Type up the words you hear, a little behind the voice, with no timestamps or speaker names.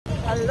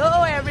Hello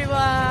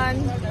everyone,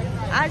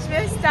 आज मैं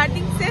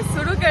starting से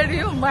शुरू कर रही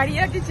हूँ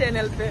मारिया के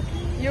चैनल पे,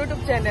 यूट्यूब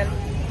चैनल।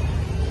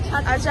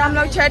 आज हम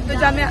लोग छठ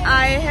पूजा में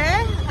आए हैं।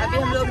 अभी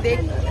हम लोग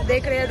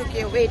देख रहे हैं,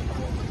 रुकिए वेट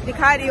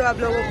दिखा रही हूँ आप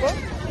लोगों को।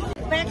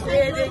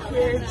 ये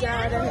देखिए जा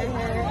रहे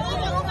हैं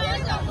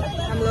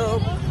हम लोग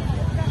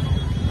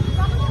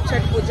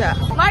छठ पूजा।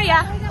 मारिया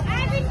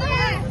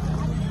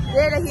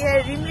ये रही है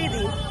रिमली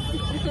दी।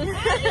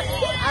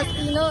 आज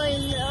तीनों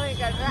एंजॉय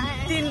कर रहा है।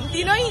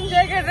 तीनों ही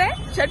एंजॉय कर रहे हैं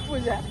छठ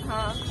पूजा।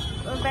 हाँ,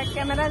 तो बैक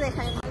कैमरा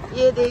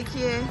दिखाएंगे। ये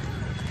देखिए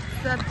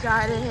सब जा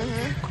रहे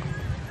हैं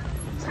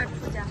छठ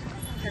पूजा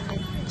करने।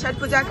 छठ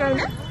पूजा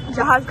करने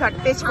जहाज घाट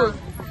तेजपुर।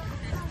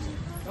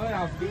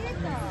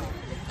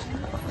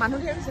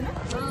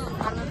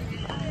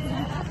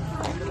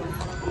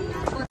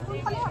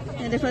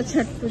 ये देखो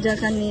छठ पूजा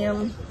का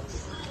नियम।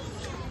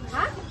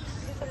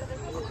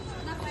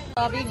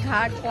 तो अभी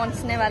घाट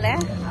पहुंचने वाला है,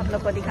 आप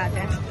लोग को दिखाते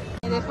हैं।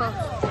 ये देखो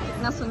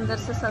कितना सुंदर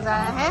से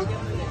सजाया है।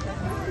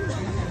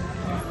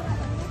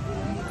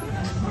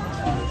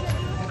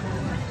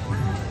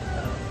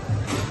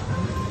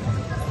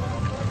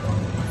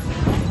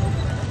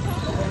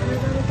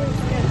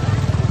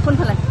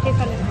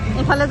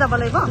 এফালে যাব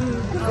লাগিব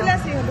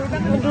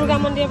দুৰ্গা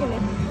মন্দিৰ ফালে।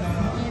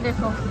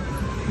 देखो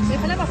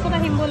এইফালে পাছত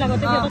আহিম ব'ল,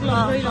 আগতে সিহঁতক লগ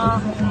ধৰি লওঁ।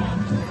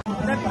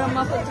 उधर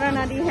ब्रह्मपुत्र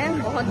नदी है,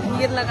 बहुत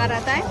भीड़ लगा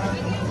रहता है।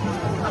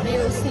 अभी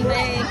उसी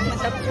में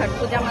मतलब छठ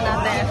पूजा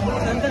मनाते हैं।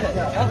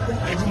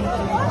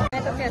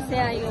 मैं तो कैसे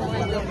आई हूँ,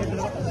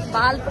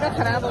 बाल पूरा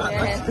खराब हो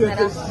गया है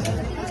मेरा।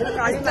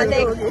 काली बाली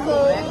होगी।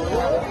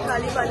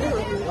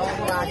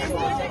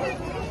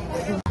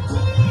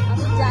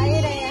 जा ही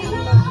रहे हैं हम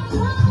लोग।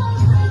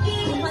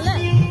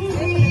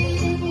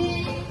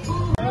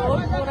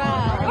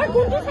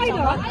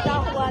 पूरा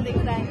हुआ दिख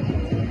रहा है।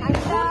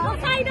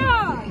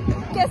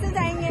 कैसे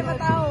जाएंगे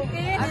बताओ?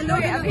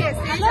 अभी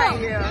ऐसे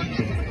जाएंगे,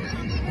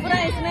 पूरा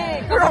इसमें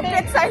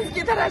रॉकेट साइंस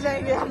की तरह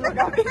जाएंगे हम लोग।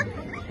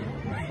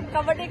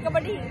 कबड्डी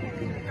कबड्डी।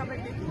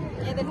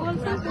 ये देखो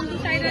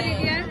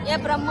ये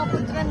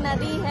ब्रह्मपुत्र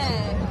नदी है।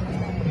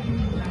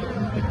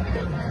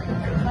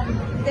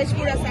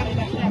 तेजपुर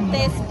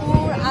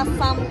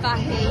असम का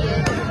है ये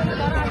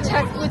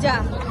छठ पूजा।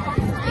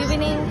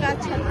 इवनिंग का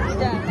छठ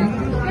पूजा।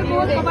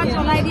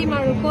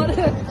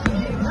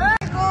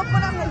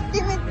 पूरा मिट्टी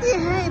मिट्टी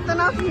है,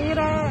 इतना भीड़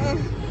है।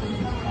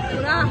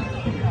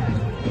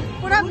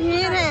 पूरा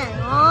भीड़ है।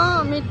 हाँ,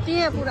 मिट्टी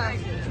है पूरा।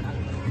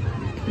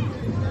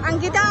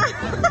 अंकिता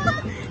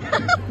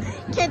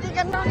खेती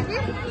करना होगी।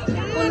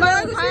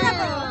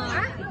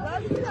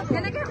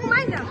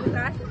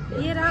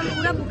 ये रहा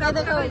पूरा बुका।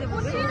 देखो ये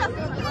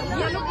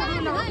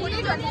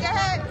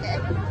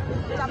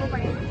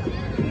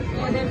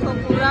देखो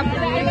पूरा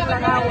भीड़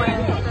लगा हुआ है।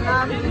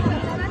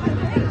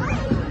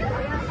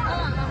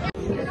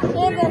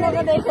 ये दोनों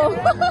को देखो।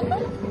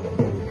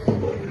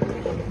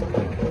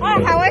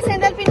 हवाई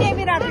सैंडल पीने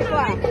भी रात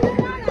को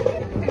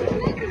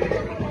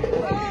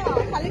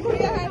खाली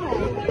खुड़िया है।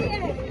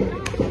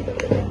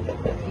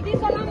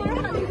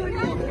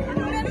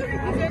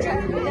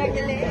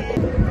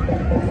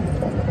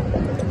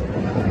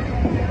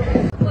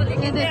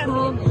 ये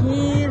देखो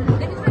भीड़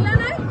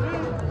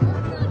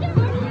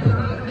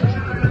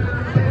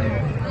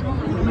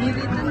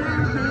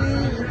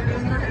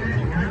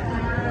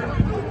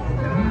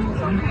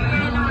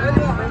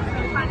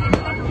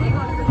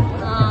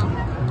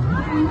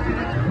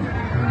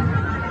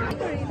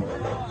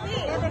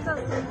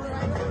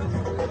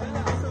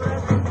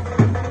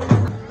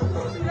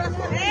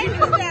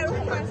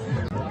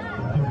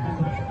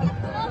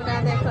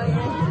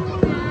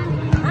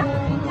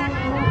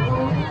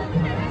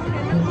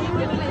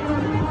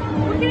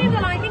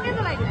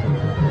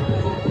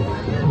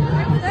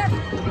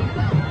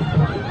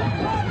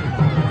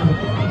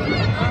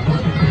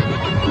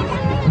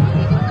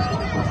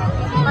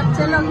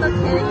लोग तो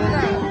खेल ही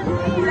रहे हैं,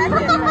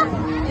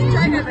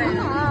 एंजॉय कर रहे हैं।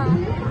 हाँ,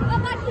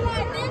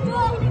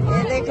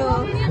 ये देखो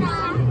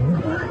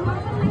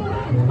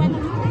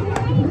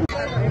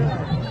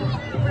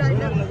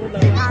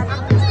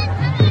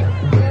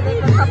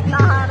सपना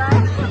आ रहा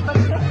है।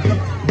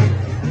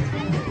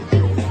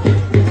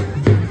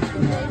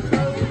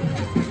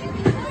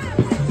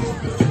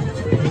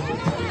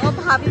 और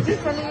भाभी जी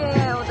चली गई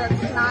है उधर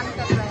स्नान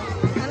कर रहे हैं,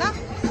 है ना।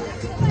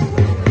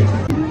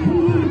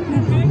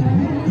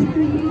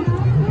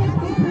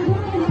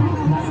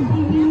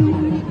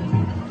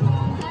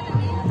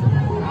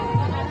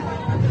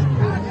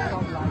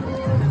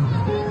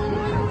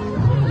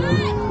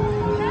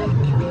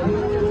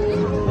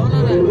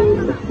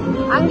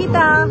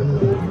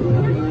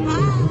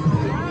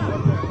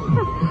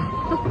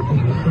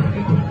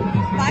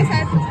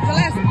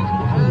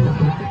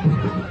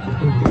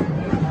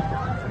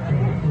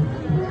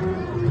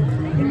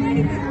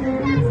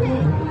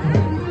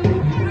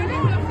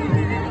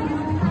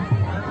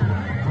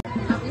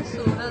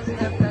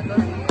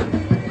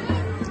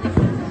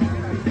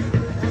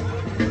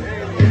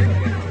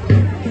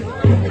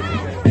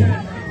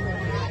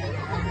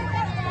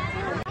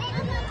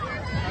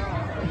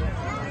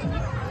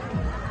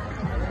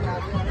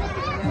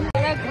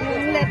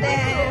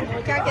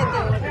 क्या कहते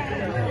हो?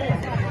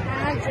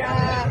 अच्छा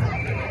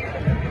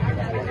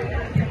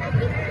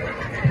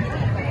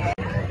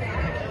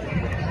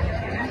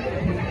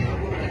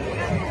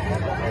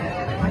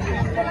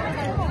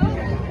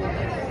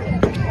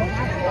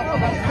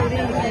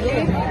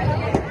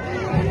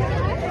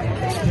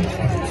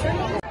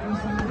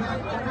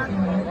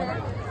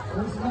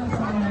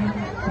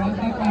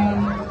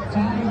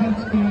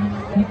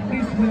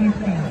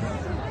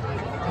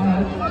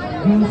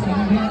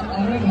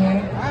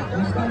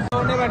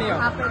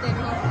यहाँ पे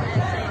देखो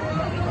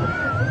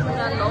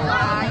पूरा लोग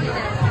आ ही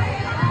रहे हैं।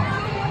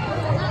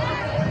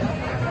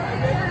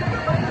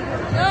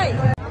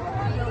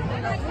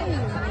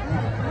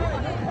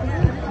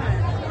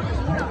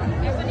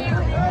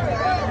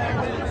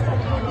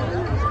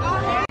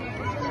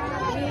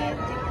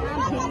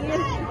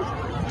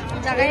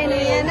 जगह ही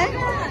नहीं है ना,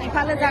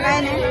 इफाले जगह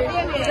ही नहीं,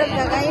 इधर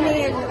जगह ही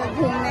नहीं है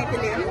घूमने के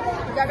लिए।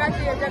 जगह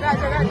चाहिए, जगह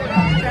जगह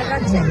जगह जगह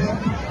चाहिए।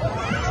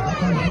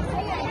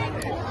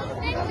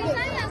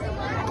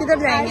 किधर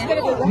जाएंगे?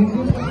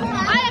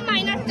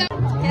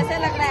 कैसे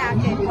लग रहा है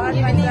आके? बहुत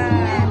मजा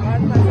है,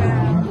 बहुत मजा है।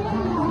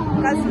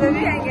 कल सुबह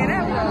भी आएंगे ना,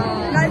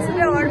 कल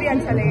सुबह और भी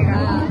अच्छा लगेगा।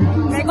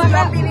 नेक्स्ट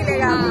भी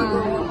मिलेगा।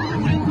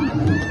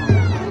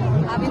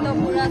 अभी तो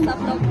पूरा सब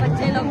लोग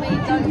बच्चे लोग भी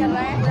इंजॉय कर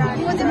रहे हैं।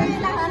 मुझे भी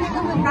नहाने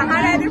का मन, कहाँ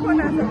रहे देखो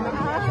ना सब लोग।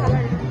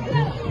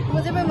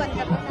 मुझे भी मन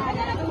कर रहा है।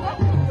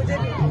 मुझे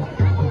भी।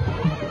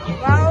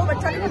 वाह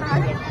बच्चा भी नहा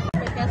रहे।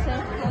 कैसे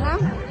है ना,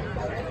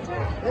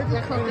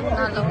 देखो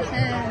कितना लोग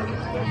हैं।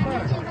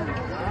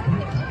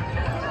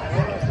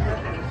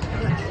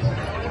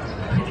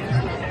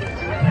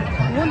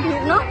 बहुत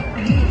भीड़ ना।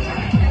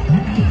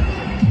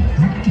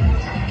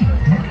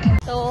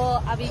 तो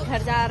अभी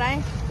घर जा रहा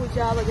है,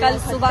 पूजा कल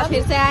सुबह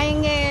फिर से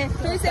आएंगे,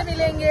 फिर से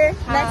मिलेंगे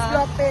नेक्स्ट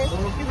ब्लॉग पे।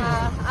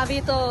 हाँ अभी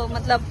तो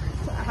मतलब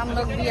हम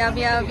लोग भी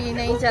अभी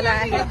नहीं चला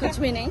है कुछ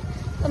भी नहीं,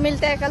 तो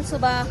मिलते हैं कल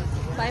सुबह।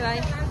 Bye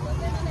bye.